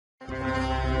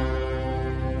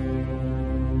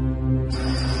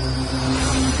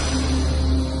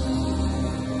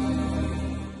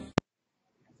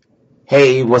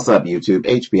Hey, what's up, YouTube?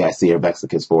 HBIC or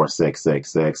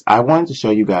Mexicans4666. I wanted to show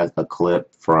you guys a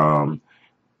clip from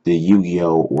the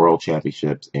Yu-Gi-Oh! World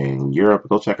Championships in Europe.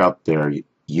 Go check out their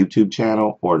YouTube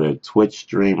channel or their Twitch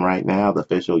stream right now, the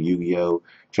official Yu-Gi-Oh!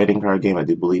 Trading card game. I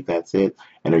do believe that's it.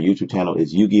 And their YouTube channel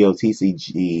is Yu-Gi-Oh!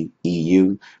 TCG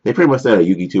EU. They pretty much said a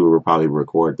Yu-Gi tuber will probably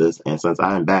record this. And since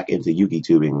I'm back into Yu-Gi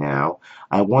tubing now,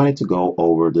 I wanted to go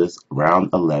over this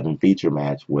round 11 feature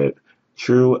match with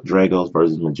True Dragos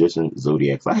versus Magician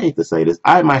Zoodiacs. I hate to say this.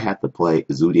 I might have to play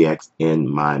Zoodiacs in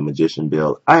my Magician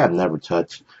build. I have never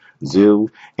touched Zoo,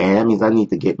 and that means I need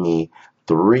to get me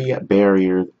 3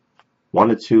 barriers, 1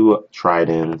 or 2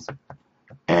 tridents,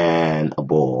 and a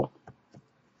bull.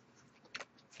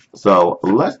 So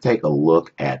let's take a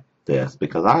look at this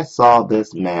because I saw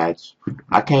this match.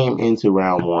 I came into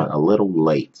round 1 a little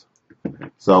late.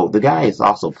 So the guy is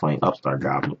also playing Upstart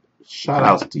Goblin. Shout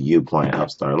outs to you playing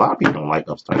Upstart. A lot of people don't like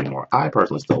Upstart anymore. I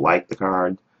personally still like the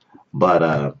card,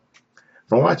 but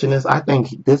from watching this, I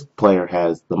think this player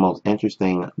has the most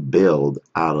interesting build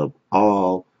out of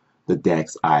all the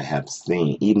decks I have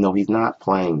seen. Even though he's not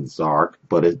playing Zark,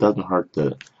 but it doesn't hurt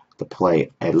to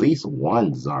play at least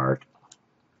one Zark,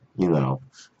 you know,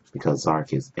 because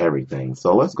Zark is everything.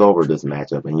 So let's go over this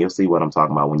matchup, and you'll see what I'm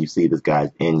talking about when you see this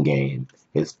guy's end game,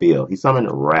 his field. He summoned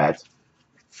a rat.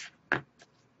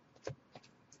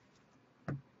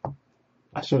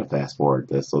 I should have fast forwarded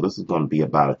this, so this is going to be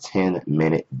about a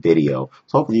 10-minute video.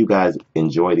 So hopefully you guys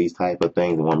enjoy these type of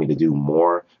things and want me to do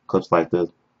more clips like this.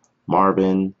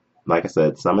 Marvin, like I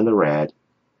said, summon the rat.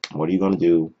 What are you going to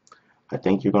do? I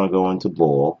think you're going to go into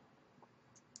bull,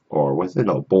 or what's it?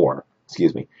 No, boar.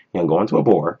 Excuse me. You're going to go into a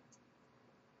boar,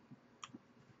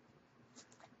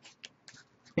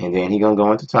 and then he's going to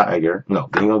go into tiger. No,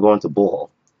 then you're going to go into bull.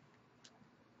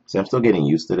 See, I'm still getting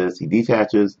used to this. He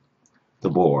detaches the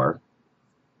boar.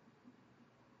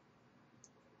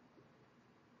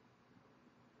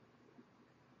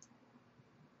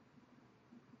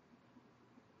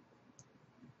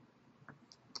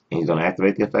 And he's going to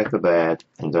activate the effect of that,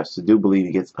 and just to do believe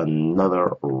he gets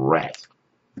another rat.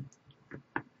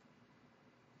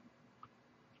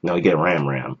 No, he get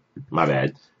ram. My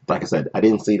bad. Like I said, I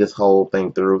didn't see this whole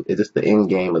thing through. It's just the end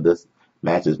game of this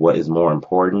match is what is more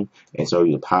important, and show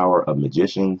you the power of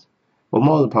magicians. Well,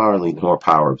 more importantly, more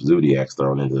power of Zoodiacs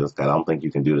thrown into this, because I don't think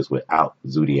you can do this without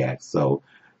Zoodiacs. So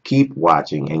keep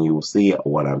watching, and you will see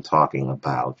what I'm talking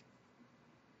about.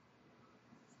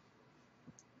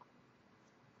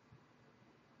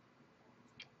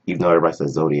 Even though everybody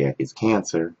says Zodiac is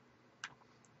Cancer.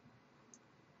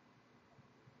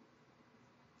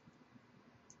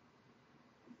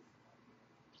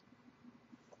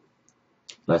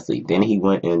 Let's see. Then he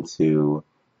went into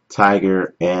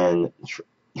Tiger and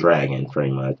Dragon,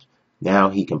 pretty much.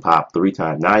 Now he can pop 3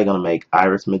 times. Now he's going to make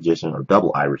Iris Magician or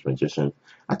double Iris Magician.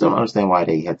 I don't understand why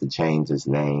they had to change his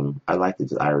name. I like it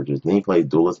just Iris. Then he plays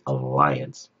Duelist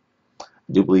Alliance. I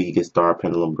do believe he gets Star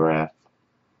Pendulum Graph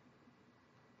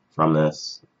from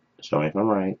this. Show me if I'm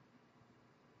right.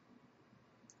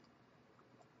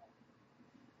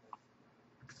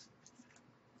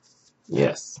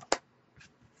 Yes.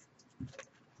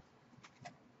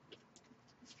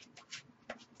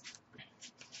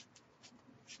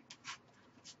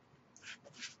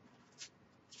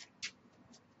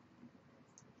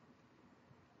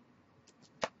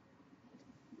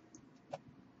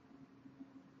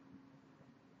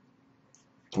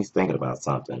 He's thinking about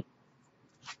something.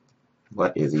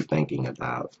 What is he thinking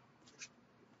about?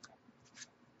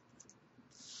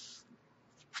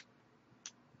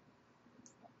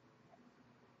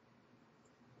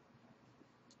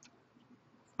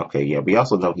 Okay, yeah, we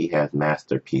also know he has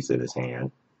Masterpiece in his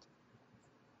hand.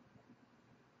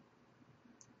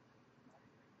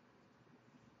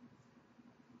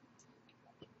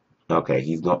 Okay,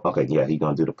 he's going. Okay, yeah, he's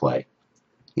going to do the play.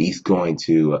 He's going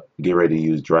to get ready to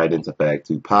use Dryden's effect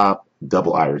to pop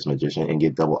double Iris Magician and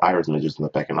get double Iris Magician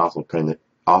effect, and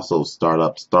also start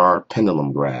up Star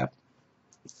Pendulum Graph.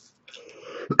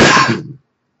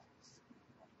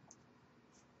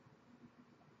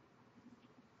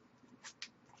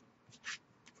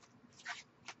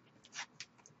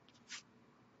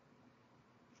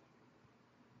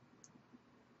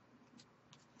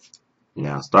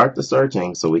 Now start the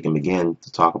searching so we can begin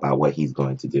to talk about what he's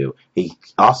going to do. He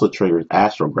also triggers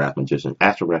Astrograph Magician.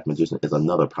 Astrograph Magician is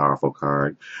another powerful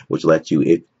card which lets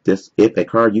you, if a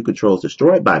card you control is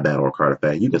destroyed by battle or card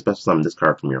effect, you can special summon this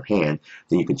card from your hand.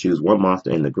 Then you can choose 1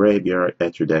 monster in the graveyard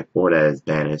at your deck or that is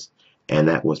banished and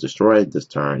that was destroyed this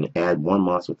turn. Add 1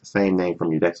 monster with the same name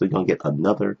from your deck, so you're going to get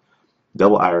another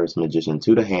double Iris Magician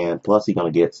to the hand, plus you're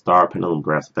going to get Star Pendulum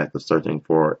Graph effect of searching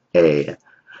for a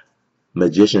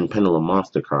Magician Pendulum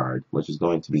monster card, which is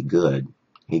going to be good.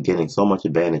 He's getting so much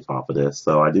advantage off of this,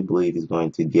 so I do believe he's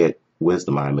going to get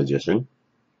Wisdom Eye Magician.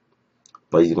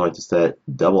 But he's going to set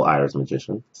Double Iris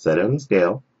Magician, set it on the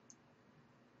scale,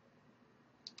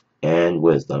 and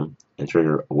Wisdom, and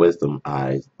trigger Wisdom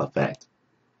Eye's effect.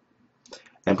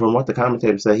 And from what the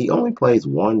commentator said, he only plays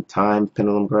one time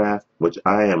Pendulum Graph, which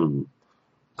I am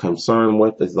concerned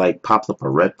with. Is like pops up a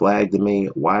red flag to me.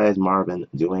 Why is Marvin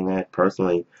doing that?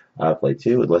 Personally, I would play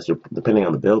 2, unless you're depending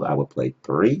on the build. I would play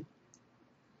 3.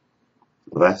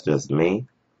 That's just me.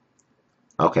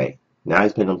 Okay, now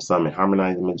he's Pendulum Summon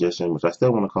Harmonizing Magician, which I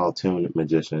still want to call Tuned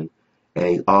Magician, and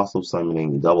he's also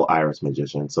summoning Double Iris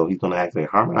Magician. So he's going to activate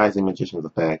Harmonizing Magician's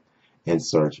effect and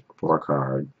search for a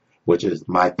card, which is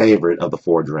my favorite of the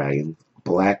 4 dragons,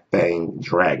 Black Fang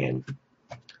Dragon.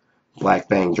 Black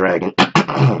Fang Dragon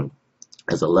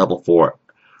is a level 4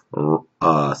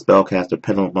 spellcaster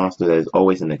pendulum monster that is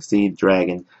always an Exceed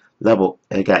Dragon. Level,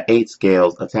 it got 8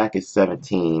 scales, attack is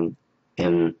 17,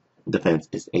 and defense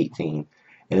is 18.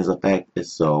 And his effect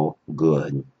is so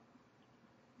good.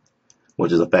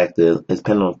 Which his effect is, his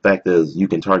pendulum effect is you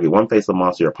can target one face of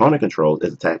monster your opponent controls,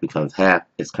 its attack becomes half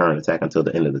its current attack until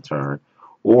the end of the turn.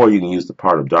 Or you can use the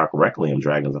part of Dark Requiem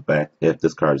Dragon's effect. If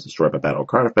this card is destroyed by battle or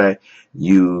card effect,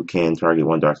 you can target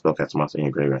one Dark Spellcaster monster in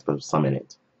your graveyard and summon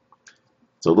it.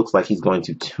 So it looks like he's going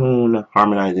to tune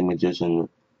Harmonizing Magician,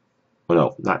 well,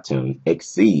 no, not tune,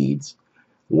 Exceeds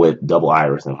with Double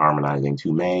Iris and Harmonizing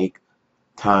to make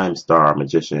Time Star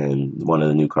Magician one of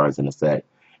the new cards in the set.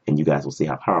 And you guys will see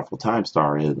how powerful Time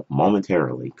Star is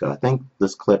momentarily, because I think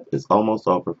this clip is almost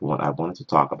over for what I wanted to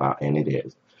talk about, and it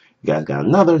is. You guys got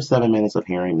another 7 minutes of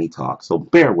hearing me talk, so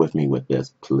bear with me with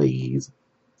this, please.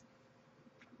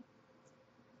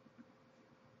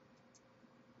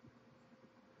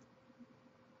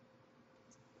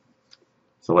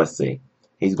 So let's see.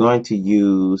 He's going to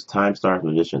use Time Star's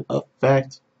Magician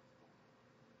effect.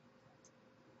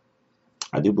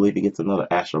 I do believe he gets another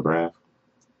Astrograph,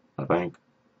 I think.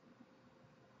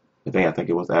 I think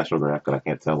it was Astrograph, but I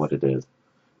can't tell what it is.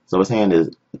 So his hand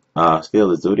is,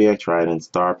 field is Zoodiac, Trident,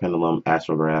 Star Pendulum,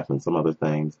 Astrograph, and some other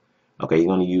things. Okay, he's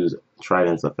going to use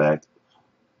Trident's effect.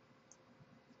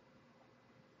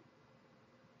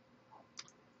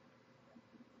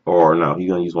 Or no, he's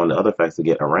going to use one of the other effects to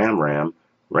get a Ram,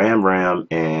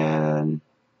 and...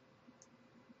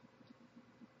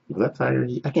 Was that Tiger?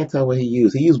 I can't tell what he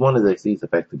used. He used one of the Exceeds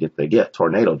effects to get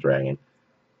Tornado Dragon.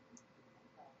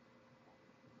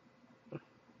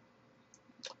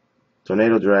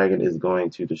 Tornado Dragon is going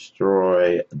to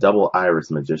destroy Double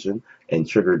Iris Magician and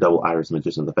trigger Double Iris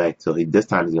Magician's effect. So this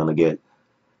time he's going to get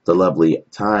the lovely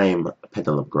Time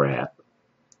Pendulum Graph.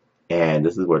 And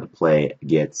this is where the play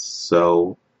gets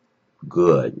so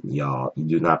good, y'all.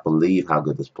 You do not believe how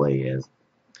good this play is.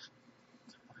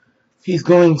 He's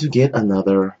going to get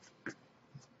another...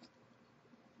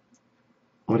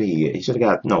 What did he get? He should have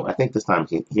got... No, I think this time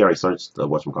he already searched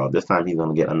whatchamacallit. This time he's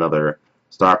going to get another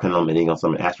Star Pendulum, and he's going to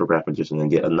summon Astrograph Magician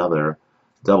and get another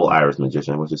Double Iris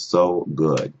Magician, which is so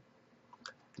good.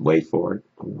 Wait for it.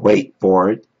 Wait for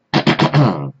it.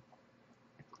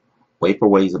 Wait for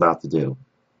what he's about to do.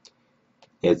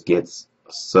 It gets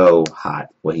so hot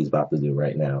what he's about to do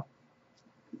right now.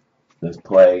 This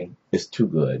play is too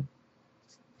good.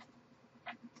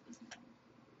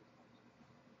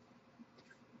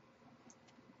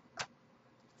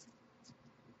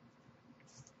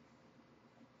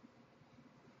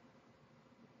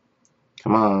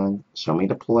 Come on, show me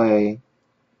the play.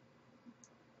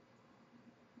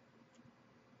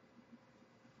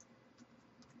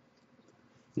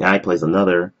 Now he plays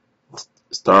another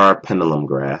Star Pendulum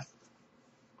Graph.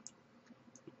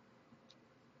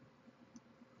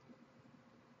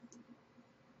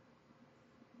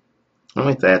 The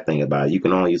only sad thing about it, you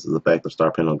can only use this effect of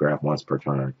Star Pendulum Graph once per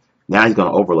turn. Now he's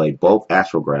going to overlay both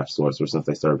Astrograph Sorcerers since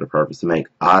they serve the purpose to make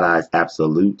Odd Eyes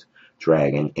Absolute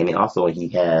Dragon. And he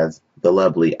has the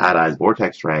lovely Odd Eyes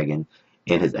Vortex Dragon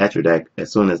in his Etcher deck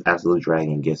as soon as Absolute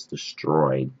Dragon gets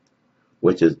destroyed,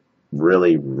 which is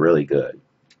really, really good.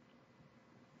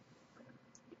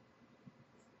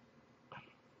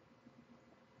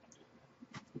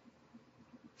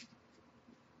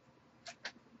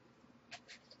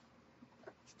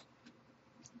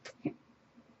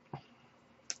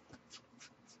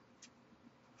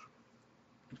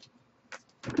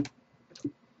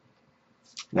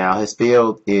 Now his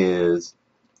field is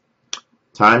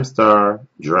Time Star,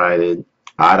 Dryad,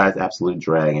 Odd Eyes Absolute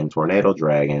Dragon, Tornado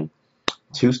Dragon,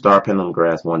 2 Star Pendulum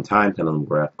Graphs, 1 Time Pendulum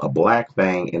Graph, a Black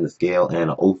Fang in the scale, and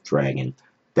an Oath Dragon.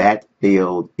 That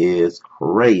field is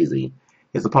crazy.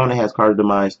 His opponent has Card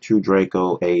Demise, True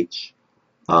Draco H,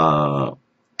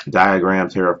 diagram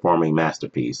terraforming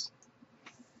masterpiece.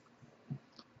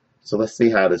 So let's see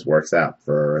how this works out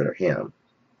for him.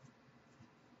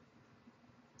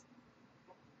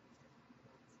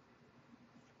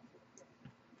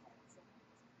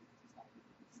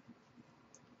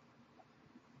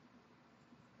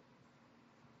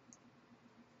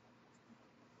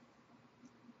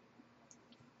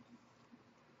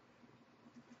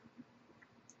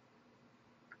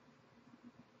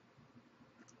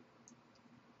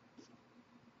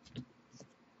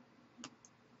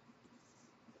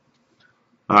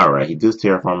 Alright, he does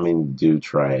terraforming do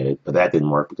try it, but that didn't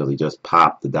work because he just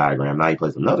popped the diagram. Now he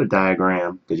plays another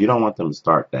diagram because you don't want them to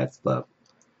start that stuff.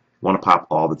 You want to pop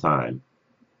all the time.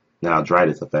 Now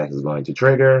Drydas effect is going to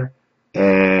trigger,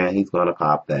 and he's going to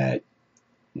pop that.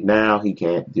 Now he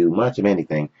can't do much of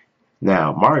anything.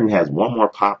 Now Martin has one more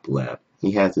pop left.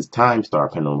 He has his Time Star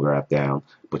Pendulum graph down,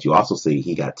 but you also see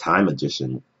he got Time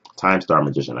Star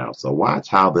Magician out. So watch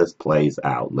how this plays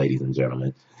out, ladies and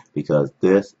gentlemen, because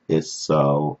this is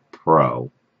so pro.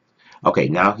 Okay,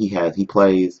 now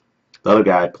the other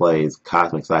guy plays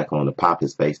Cosmic Cyclone to pop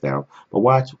his face down, but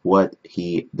watch what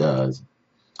he does.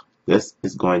 This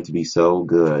is going to be so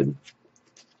good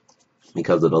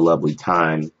because of the lovely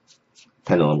Time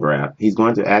Pendulum graph. He's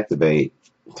going to activate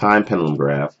Time Pendulum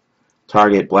graph,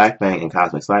 target Black Fang and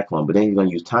Cosmic Cyclone, but then he's going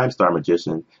to use Time Star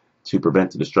Magician to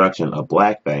prevent the destruction of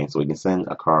Black Fang, so he can send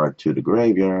a card to the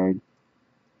graveyard.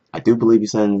 I do believe he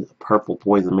sends Purple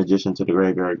Poison Magician to the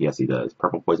graveyard. Yes, he does.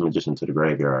 Purple Poison Magician to the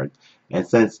graveyard. And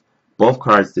since both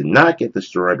cards did not get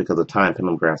destroyed because of Time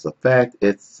Pendulum Graph's effect,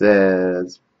 it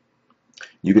says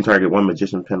you can target one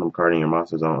Magician Pendulum card in your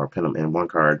monster zone or Pendulum and one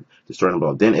card, destroy them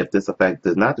both. Then if this effect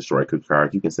does not destroy a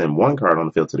card, you can send one card on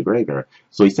the field to the graveyard.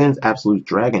 So he sends Absolute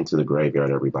Dragon to the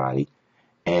graveyard, everybody.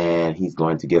 And he's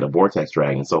going to get a Vortex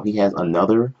Dragon. So he has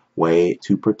another way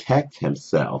to protect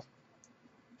himself.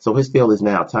 So his field is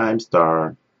now Time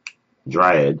Star,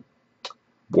 Dryad,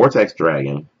 Vortex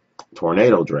Dragon,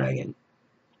 Tornado Dragon.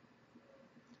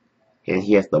 And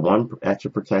he has the one extra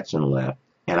protection left.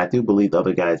 And I do believe the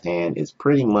other guy's hand is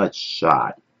pretty much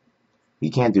shot.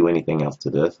 He can't do anything else to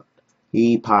this.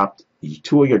 He popped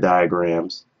two of your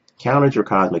diagrams, countered your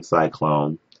Cosmic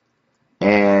Cyclone,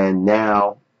 and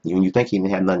now when you think he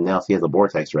didn't have nothing else, he has a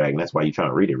Vortex Dragon. That's why you're trying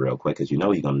to read it real quick, because you know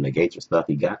he's going to negate your stuff.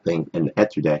 He got things in the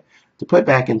extra deck to put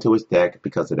back into his deck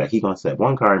because of that. He's going to set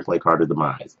one card and play Card of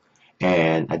Demise.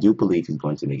 And I do believe he's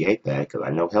going to negate that, because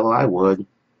I know hell I would.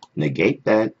 Negate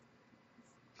that.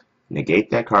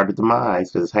 Negate that Card of Demise,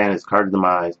 because his hand is Card of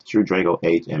Demise, True Drago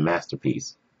H, and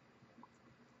Masterpiece.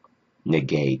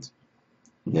 Negate.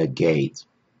 Negate.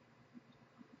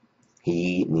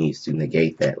 He needs to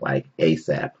negate that like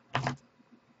ASAP.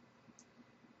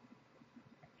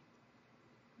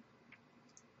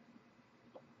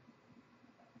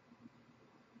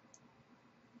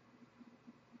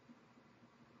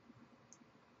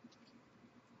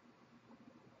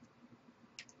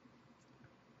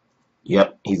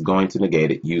 Yep, he's going to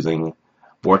negate it using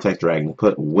Vortex Dragon to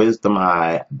put Wisdom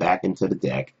Eye back into the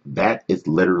deck. That is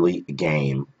literally a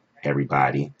game,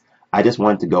 everybody. I just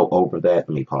wanted to go over that. Let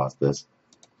me pause this.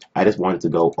 I just wanted to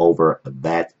go over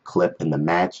that clip in the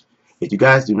match. If you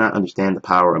guys do not understand the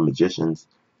power of Magicians,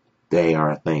 they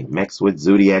are a thing. Mixed with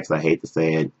Zoodiacs, I hate to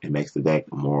say it, it makes the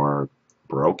deck more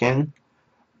broken.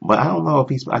 But I don't know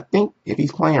if I think if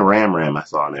he's playing Ram, I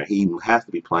saw in there, he has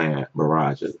to be playing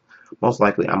Mirages. Most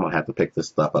likely, I'm going to have to pick this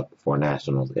stuff up before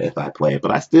Nationals if I play it.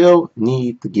 But I still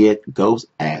need to get Ghost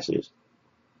Ashes.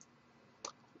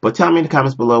 But tell me in the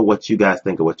comments below what you guys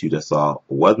think of what you just saw.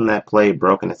 Wasn't that play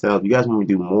broken as hell? If you guys want me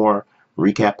to do more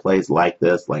recap plays like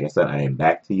this, like I said, I am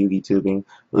back to EUWCQ.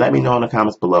 Let me know in the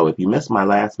comments below. If you missed my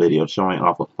last video showing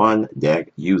off a fun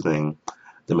deck using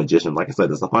the Magician, like I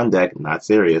said, it's a fun deck, not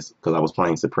serious, because I was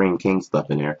playing Supreme King stuff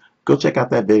in there. Go check out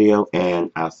that video, and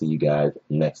I'll see you guys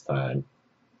next time.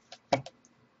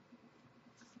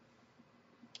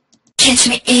 Catch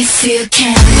me if you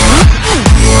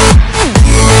can.